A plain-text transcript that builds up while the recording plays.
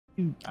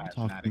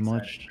Talk too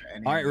much.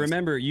 All right,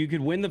 remember, you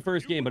could win the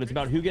first game, but it's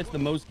about who gets the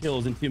most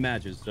kills in 2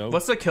 matches. So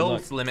what's the kill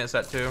limit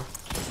set to?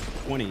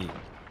 20.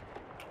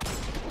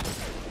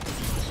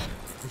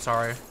 I'm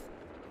sorry.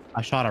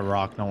 I shot a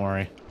rock. Don't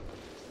worry.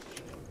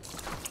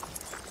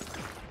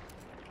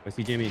 I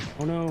see Jimmy.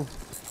 Oh no.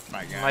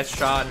 My God. Nice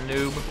shot,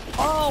 noob.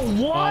 Oh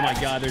what? Oh my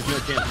God, there's no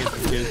chance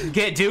against this dude.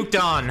 Get duked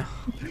on.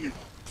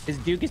 His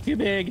Duke is too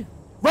big.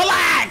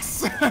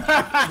 Relax.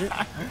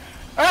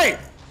 Hey.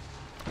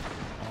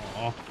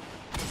 Oh.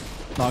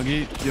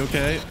 Doggy, you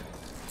okay?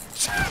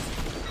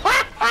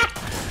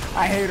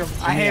 I hate him.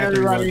 I hate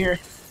everybody here.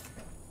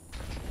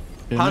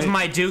 How's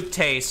my Duke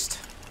taste?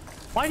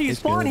 Why do you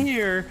spawn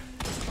here?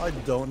 I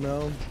don't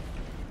know.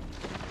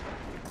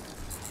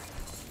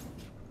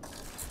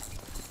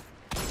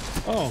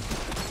 Oh.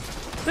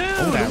 Dude,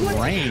 oh,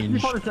 that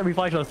range. We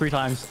flashed those 3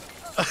 times.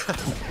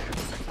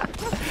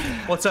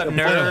 What's up,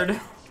 nerd?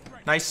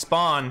 Nice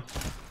spawn.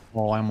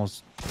 Oh, I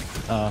almost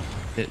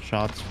hit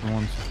shots for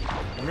once.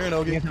 I'm here,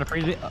 Nogi. Gonna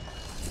freeze me.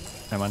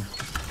 Never mind.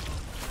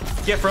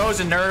 Get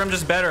frozen, nerd. I'm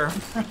just better.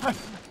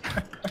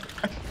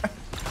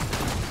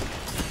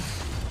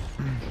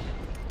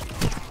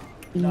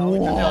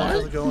 No,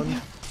 how's it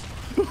going?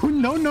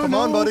 No, no, Come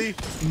on, buddy.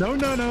 No,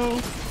 no, no.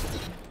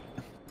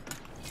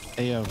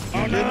 Hey, yo.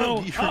 Oh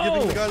no! You're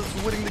giving the guys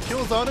winning the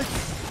kills, Onyx.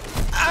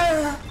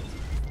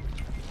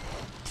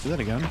 Do that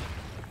again.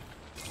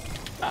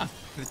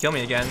 Kill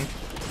me again.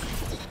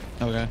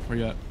 Okay, where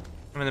you at?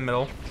 I'm in the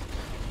middle.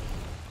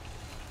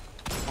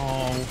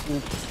 Oh.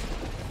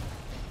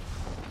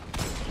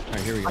 All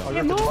right, here we go.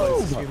 I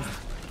move.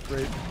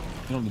 Great.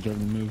 You don't deserve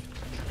to move.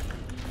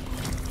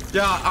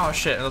 Yeah. Oh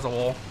shit. There's a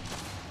wall.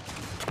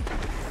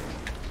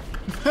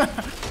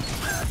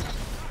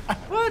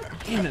 What?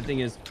 Damn, that thing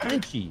is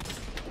punchy.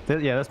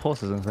 Yeah, this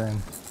pulse is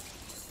insane.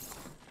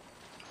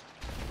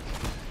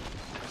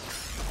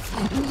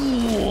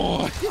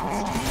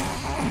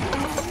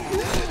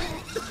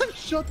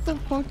 Shut the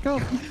fuck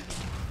up.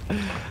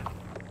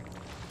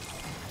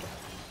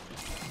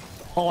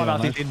 Oh, I'm Yeah,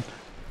 out, nice. dude.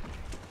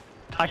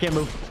 I can't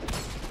move.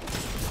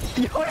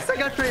 Yo, I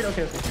got straight.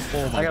 Okay.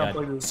 Oh my God.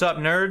 What's up,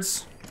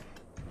 nerds?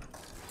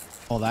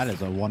 Oh, that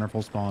is a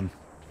wonderful spawn.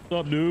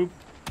 What's up, noob?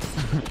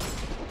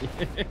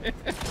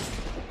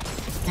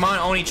 Come on,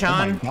 Oh my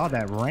Oni-chan. God,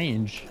 that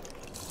range.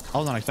 I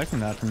was not expecting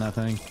that from that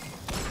thing.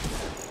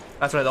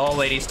 That's what all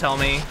ladies tell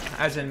me,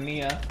 as in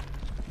Mia.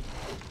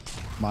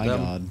 My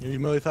God. You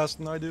really faster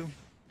than I do.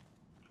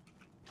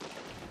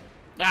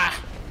 Ah.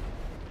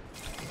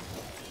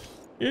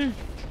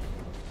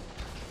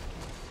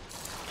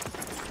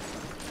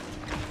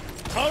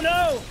 Oh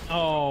no!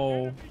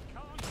 Oh.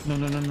 No,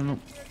 no, no, no, no.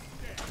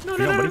 No, no,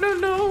 no, no, no,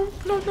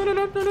 no, no, no, no,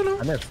 no, no, no.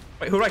 I missed.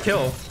 Wait, who did I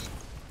kill?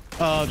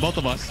 Both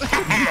of us.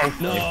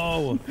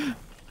 No.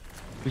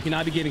 We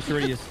cannot be giving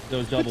Cerridius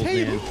those doubles,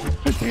 man.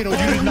 Potato, you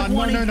did not.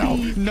 No, no, no.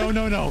 No,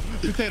 no, no.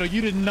 Potato, you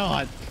did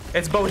not.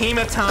 It's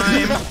Bohemia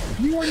time. Is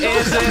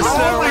this the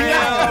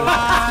real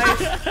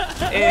life?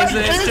 Is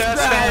this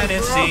just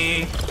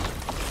fantasy?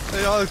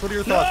 Hey, Alex, what are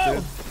your thoughts,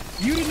 dude?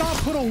 You did not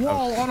put a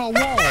wall on a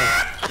wall.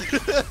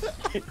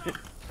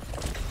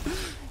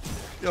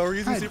 Yo, we're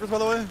using supers, by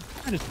the way?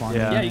 I just spawned.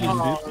 Yeah. Yeah, you can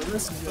do.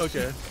 This is,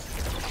 Okay.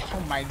 oh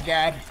my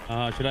God.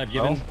 Should I have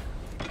given?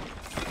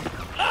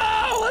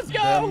 Oh, let's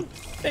go!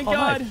 Thank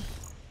God. Nice.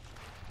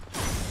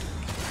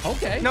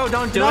 Okay. No,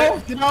 don't do No,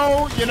 it. you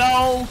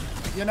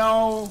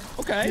know.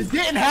 Okay. You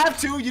didn't have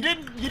to. You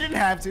didn't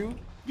have to.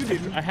 You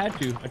didn't. I had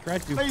to. I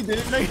tried to. No, you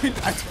didn't. No, you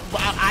didn't. I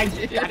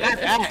got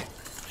that.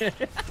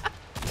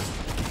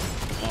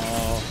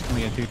 Oh, let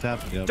me get 2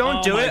 taps. Yep.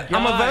 Don't do my it.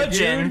 I'm a God,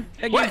 virgin.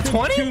 dude. What,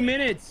 20? 2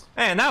 minutes.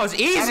 Man, that was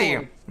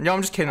easy. No,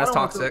 I'm just kidding. That's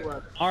toxic.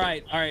 All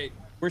right, all right.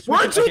 We're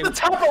Weren't you switching. at the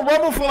top of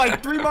Rumble for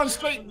like 3 months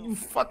straight? You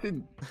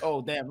fucking.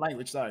 Oh, damn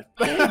language. Sorry.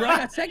 Hey, bro, I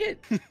got second.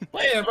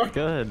 Yeah, bro.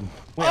 Good.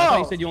 Wait, I thought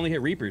you said you only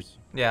hit Reapers.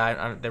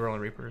 Yeah, they were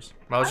only Reapers.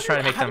 I was just trying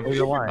to make them.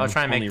 I was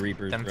trying to Only make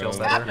Reapers, them bro. feel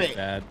Stop better. it.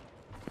 Bad.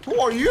 Who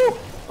are you?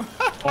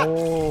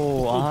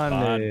 Oh, on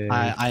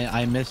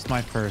I missed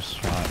my first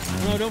shot,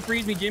 man. No, don't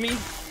freeze me, Jimmy.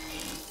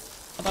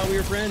 I thought we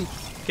were friends.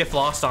 Get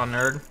flossed on,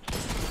 nerd.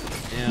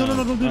 Yeah, No,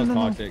 that was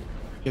toxic.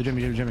 Yo,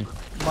 Jimmy.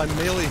 My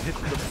melee hit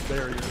the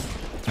barrier.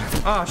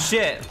 Oh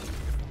shit.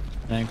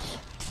 Thanks.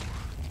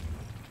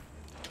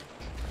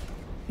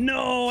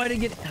 No, I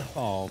didn't get.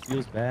 Oh,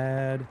 feels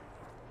bad.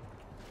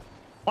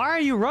 Why are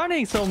you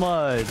running so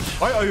much?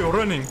 Why are you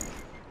running?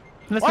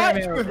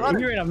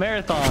 You're in a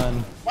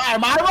marathon. Why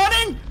am I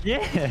running?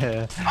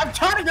 Yeah. I'm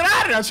trying to get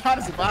out of here. I'm trying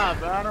to survive,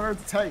 bro. I don't know what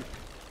to tell you.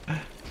 What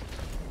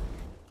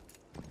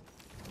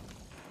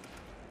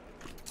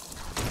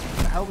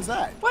the hell was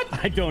that? What?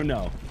 I don't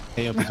know.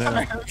 Hey, yo,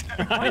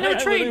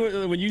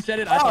 Potato. When you said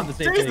it, I thought the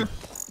same thing.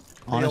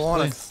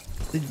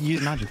 Honestly,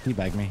 you not just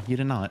teabag me. You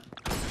did not.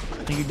 I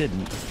think you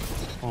didn't.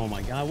 Oh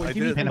my God! What I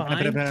did you did. from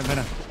behind?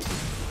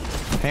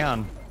 Hang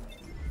on.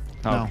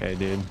 No. Okay,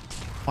 dude.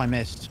 Oh, I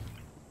missed.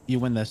 You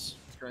win this.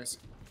 Chris.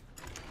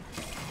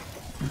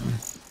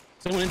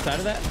 Someone inside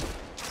of that?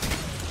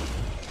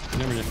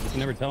 You can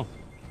never tell.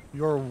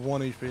 You're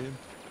 1 HP.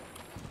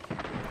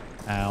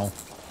 Ow.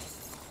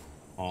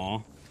 Aw.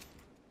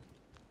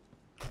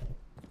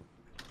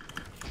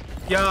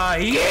 Yeah,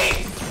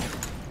 yeet!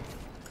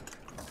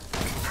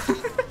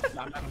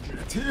 I'm not gonna do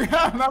that to you.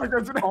 I'm not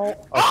gonna do that.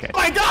 Okay. Oh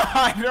my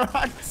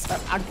god!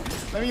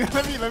 Let me enjoy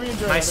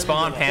it. Nice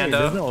spawn, Wait, Panda.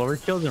 there's no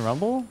overkills in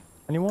Rumble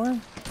anymore?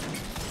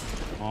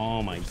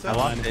 Oh my I lost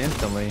god. it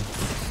instantly.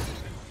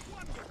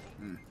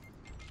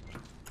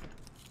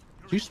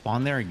 Did you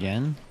spawn there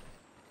again?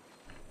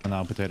 Oh,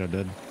 no, Potato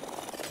did.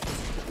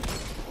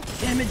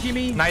 Damn it,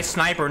 Jimmy. Nice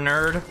sniper,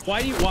 nerd.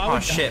 Why Oh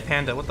would shit,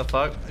 Panda, what the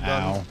fuck?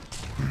 Ow.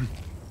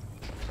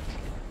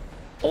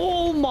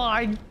 Oh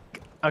my.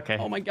 Okay.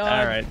 Oh my god.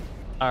 All right.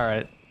 All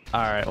right.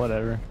 All right.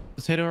 Whatever.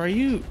 Potato,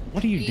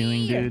 what are you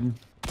doing, dude?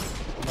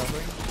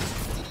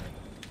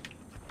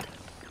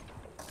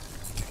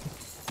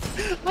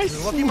 You're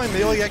lucky my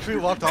melee actually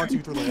locked onto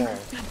you through the wall.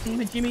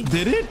 Damn it, Jimmy.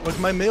 Did it? Like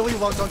my melee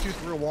locked onto you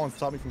through a wall and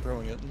stopped me from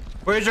throwing it.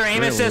 Where's your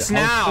aim assist I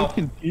was now? so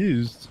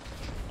confused.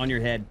 On your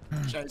head.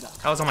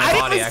 That was on my I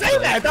body, didn't even actually. say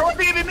that. That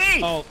wasn't even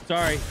me. Oh,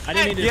 sorry. I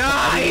didn't mean to. Yeah,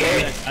 I didn't mean to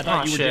do yeah. that. I thought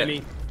Oh, you were shit.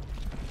 Jimmy.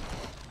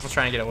 I was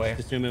trying to get away.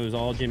 Assume it was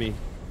all Jimmy.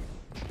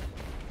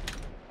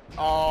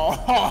 Oh,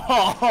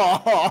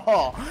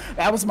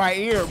 that was my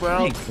ear,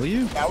 bro. Hey, will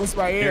you? That was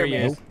my There ear, he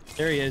man. is.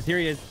 There he is. Here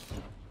he is.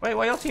 Wait,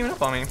 why y'all teaming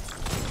up on me?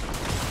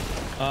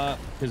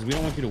 Because we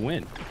don't want you to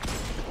win.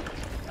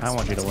 I don't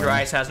want you to win. Your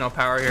ice has no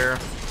power here.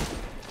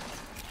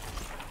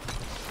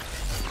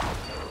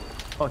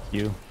 Fuck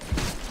you.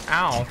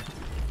 Ow.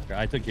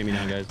 I took Jimmy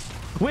down, guys.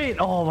 Wait.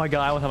 Oh my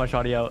god. I almost had my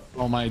shotty out.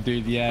 Oh my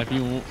dude, yeah, if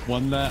you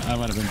won that, I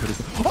might have been pretty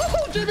cool.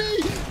 Oh,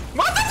 Jimmy!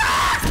 What the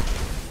fuck?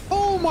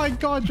 Oh my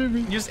god,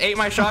 Jimmy. You just ate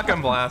my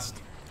shotgun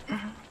blast.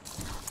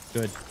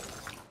 Good.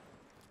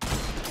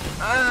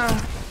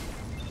 Ah.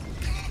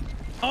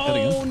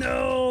 Oh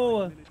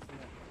no!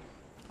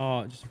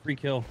 Oh, just a free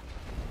kill.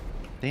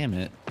 Damn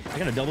it. I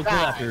got a double kill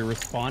after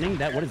respawning.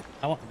 That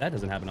that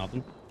doesn't happen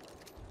often.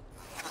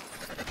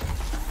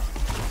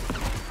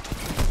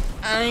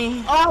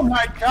 Oh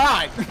my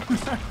god.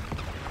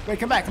 Wait,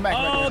 come back.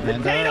 Oh,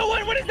 Potato,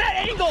 what is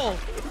that angle?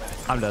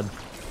 I'm dead.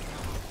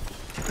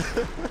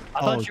 I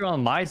thought you were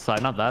on my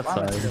side, not that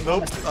side.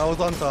 Nope, I was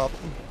on top.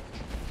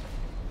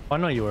 I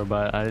know you were,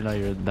 but I didn't know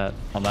you were that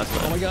on that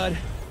side. Oh my god.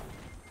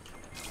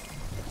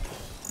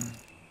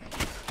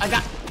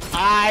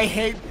 I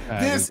hate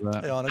This. this.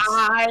 Hey, Onyx.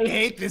 I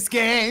hate this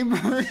game.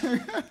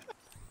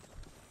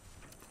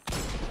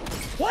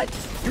 What?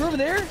 You're over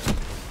there?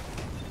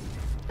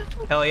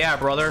 Hell yeah,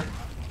 brother.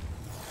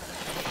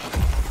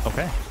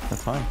 Okay,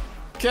 that's fine.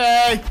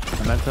 Okay.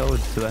 Memento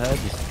to the head,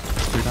 just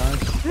 3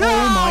 times. No!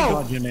 Oh my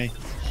god, Jimmy.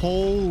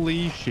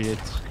 Holy shit.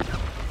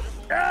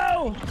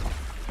 No!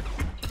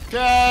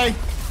 Okay.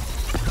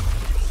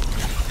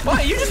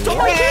 What? You just told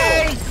me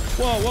to.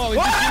 Whoa, is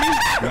this Jimmy?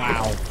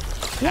 Wow.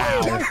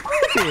 Ow.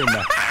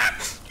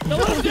 No,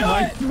 let's do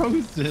I it!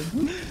 roasted.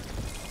 Yo,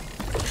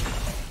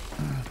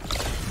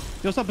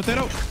 what's up,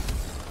 Potato?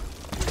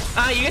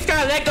 You just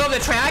gotta let go of the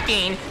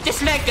tracking.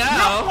 Just let go.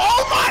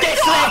 Oh my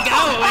Just let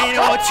go and it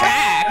will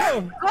track.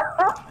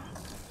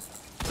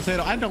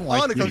 Potato, I don't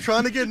like Onyx, you. I'm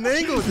trying to get an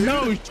angle, dude.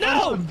 No,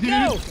 No! dude.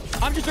 No!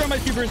 I'm just throwing my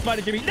super and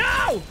spotted Jimmy.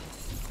 No!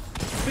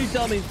 Please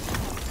tell me.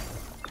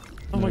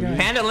 Oh my god.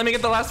 Panda, let me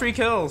get the last 3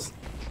 kills.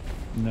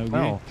 No gi.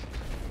 No.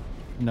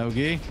 No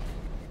gi.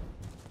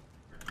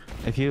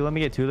 If you let me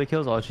get 2 of the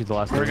kills, I'll shoot the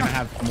last We're one. gonna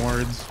have some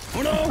words.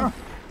 Oh no!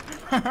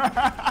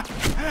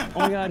 Oh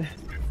my god.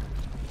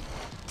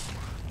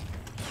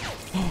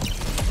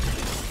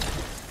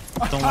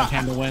 Don't want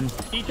him to win.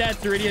 Eat that,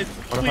 Cerridius.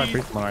 What if I Please.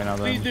 free someone right now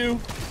then? Please do.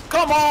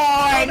 Come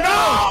on.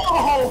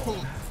 No.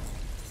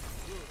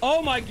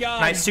 Oh my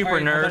god. Nice super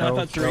Alright, nerd. I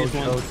thought Cerridius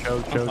won.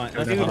 Choke. I'm fine.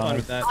 Let's have fun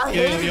with that.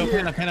 Yo,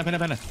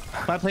 Panda.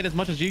 If I played as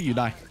much as you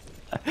die.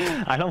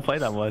 I don't play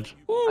that much.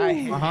 I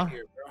hate Uh-huh. it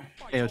here,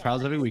 bro. Hey,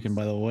 trials every weekend,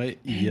 by the way.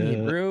 Yeah.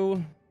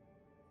 Brew.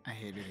 I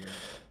hate it here.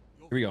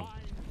 Here we go.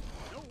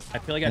 I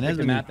feel like I And picked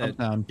a as map we that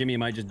come down- Jimmy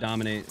might just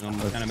dominate, and I'm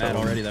That's kind of mad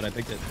so- already that I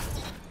picked it.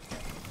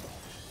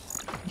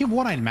 You have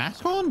one-eyed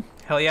mask on?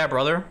 Hell yeah,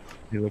 brother.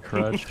 You look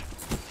crutch.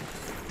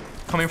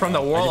 Coming from the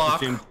I just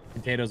warlock. assumed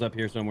Potato's up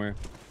here somewhere.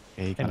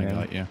 Yeah, he kind of man.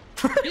 got you.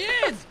 He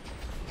is!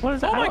 What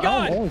is that? Oh my I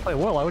God! don't only play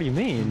Warlock. What do you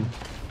mean?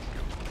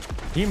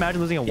 Can you imagine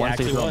losing a Yeah, one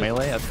actually stage was.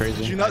 melee? That's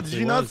crazy. Did you not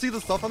Actually was. see the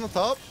stuff on the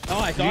top? Oh,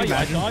 I saw you you. I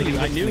imagine saw you. I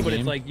putting knew, this but in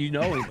it's the like, you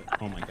know.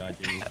 Oh my god,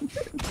 Jimmy.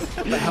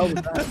 What the hell was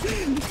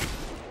that?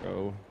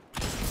 Bro.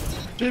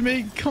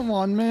 Jimmy, come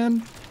on, man.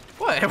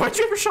 What? Why'd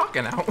you have your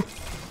shotgun out?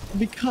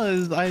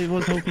 Because I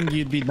was hoping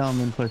you'd be dumb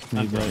and push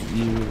me, but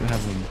you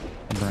have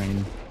a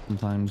brain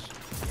sometimes.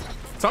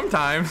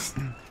 Sometimes.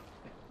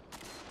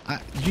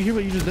 Did you hear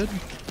what you just did?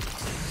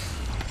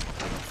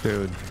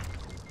 Dude.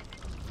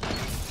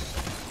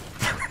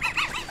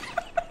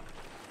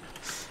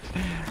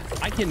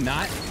 I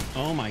cannot.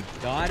 Oh my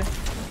god.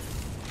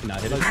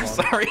 Not hit I'm it.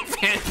 sorry,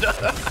 Panda.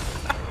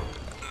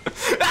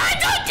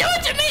 Don't do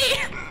it to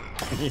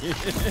me!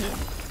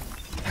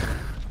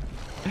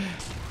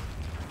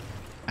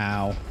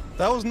 Ow.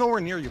 That was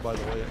nowhere near you, by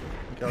the way.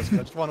 I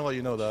just want to let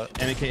you know that.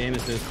 MK aim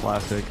assist.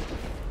 Classic.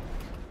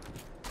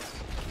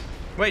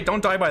 Wait,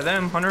 don't die by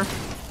them, Hunter.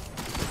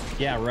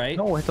 Yeah, right?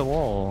 No, hit the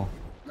wall.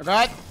 Oh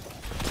God.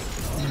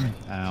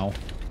 Ow.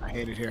 I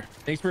hate it here.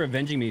 Thanks for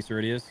avenging me,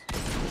 Cerridius.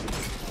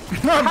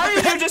 How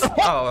did you just...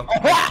 Oh.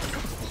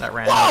 That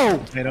ran Whoa!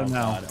 out. I don't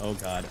know. God, oh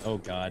god, oh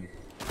god.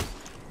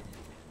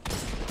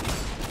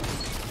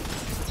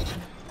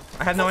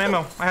 I have no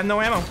ammo. I have no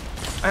ammo.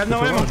 I have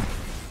no ammo.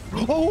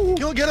 Oh,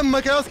 you'll get him,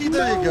 Mikowski.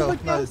 There you go.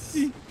 Nice.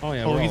 Oh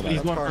yeah, Oh, we're he's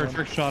all going about for a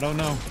trick shot. Oh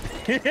no.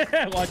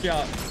 it. Watch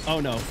out. Oh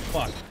no,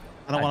 fuck.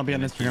 I don't want to be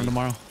on Instagram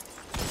tomorrow.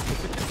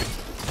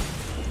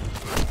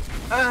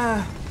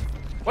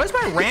 Why is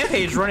my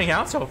rampage running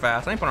out so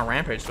fast? I ain't put on a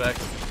rampage spec.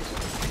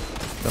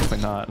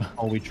 Definitely not.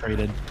 Oh, we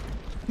traded.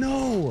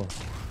 No.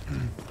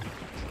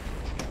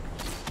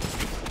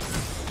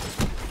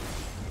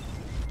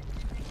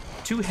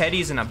 Two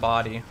headies and a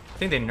body. I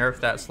think they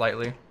nerfed that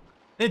slightly.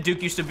 The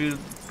Duke used to be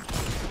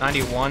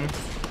 91.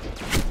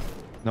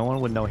 No one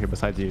would know here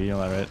besides you. You know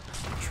that, right?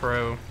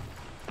 True.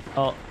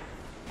 Oh.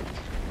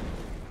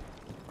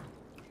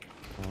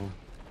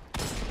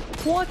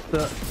 What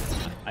the?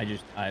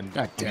 I'm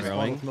God damn it.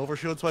 growing. With an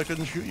overshield so I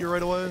couldn't shoot you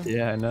right away.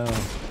 Yeah, I know.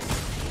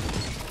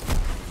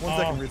 1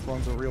 second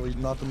respawns are really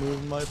not the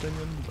move in my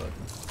opinion, but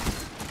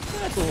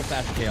That's a little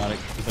fast and chaotic,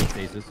 just like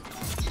Stasis.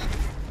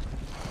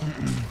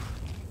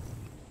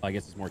 Well, I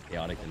guess it's more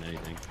chaotic than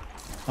anything.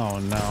 Oh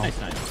no.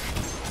 Nice.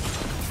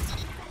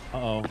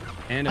 Uh-oh.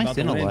 And Nice about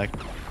the win. intellect.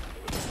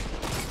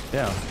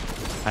 Yeah.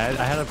 I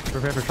had to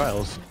prepare for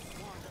trials.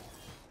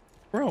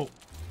 Bro.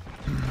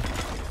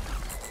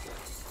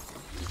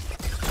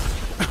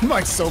 I'm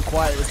like so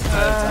quiet this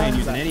entire I time. ain't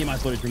using any of my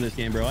footage from this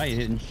game, bro. I ain't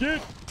hitting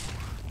shit.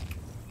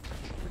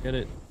 Forget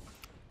it.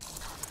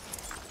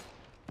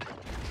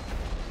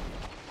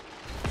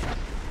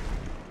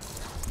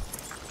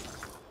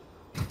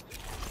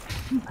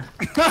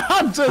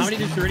 I'm just. How many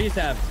does Cerridius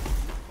have?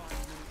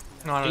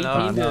 Not 18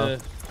 enough. to...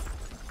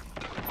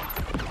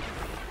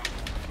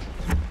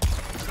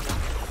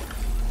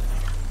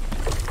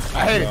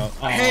 I hate it. Bro,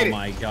 I hate oh it.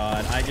 my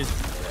god.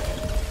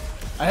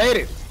 I hate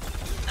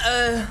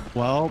it.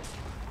 Well.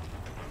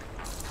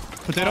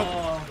 Potato.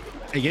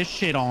 Hey, get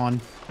shit on.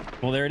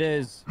 Well, there it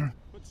is.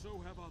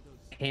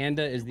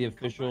 Panda is the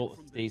official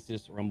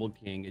Stasis Rumble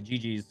King.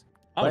 GG's.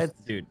 Oh, Let's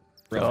dude.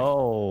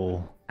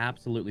 go.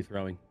 Absolutely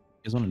throwing.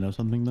 You guys want to know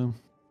something though?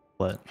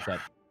 What? What's up?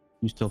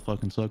 You still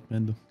fucking suck,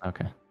 Panda.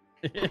 Okay.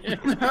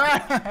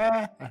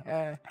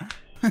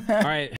 All right.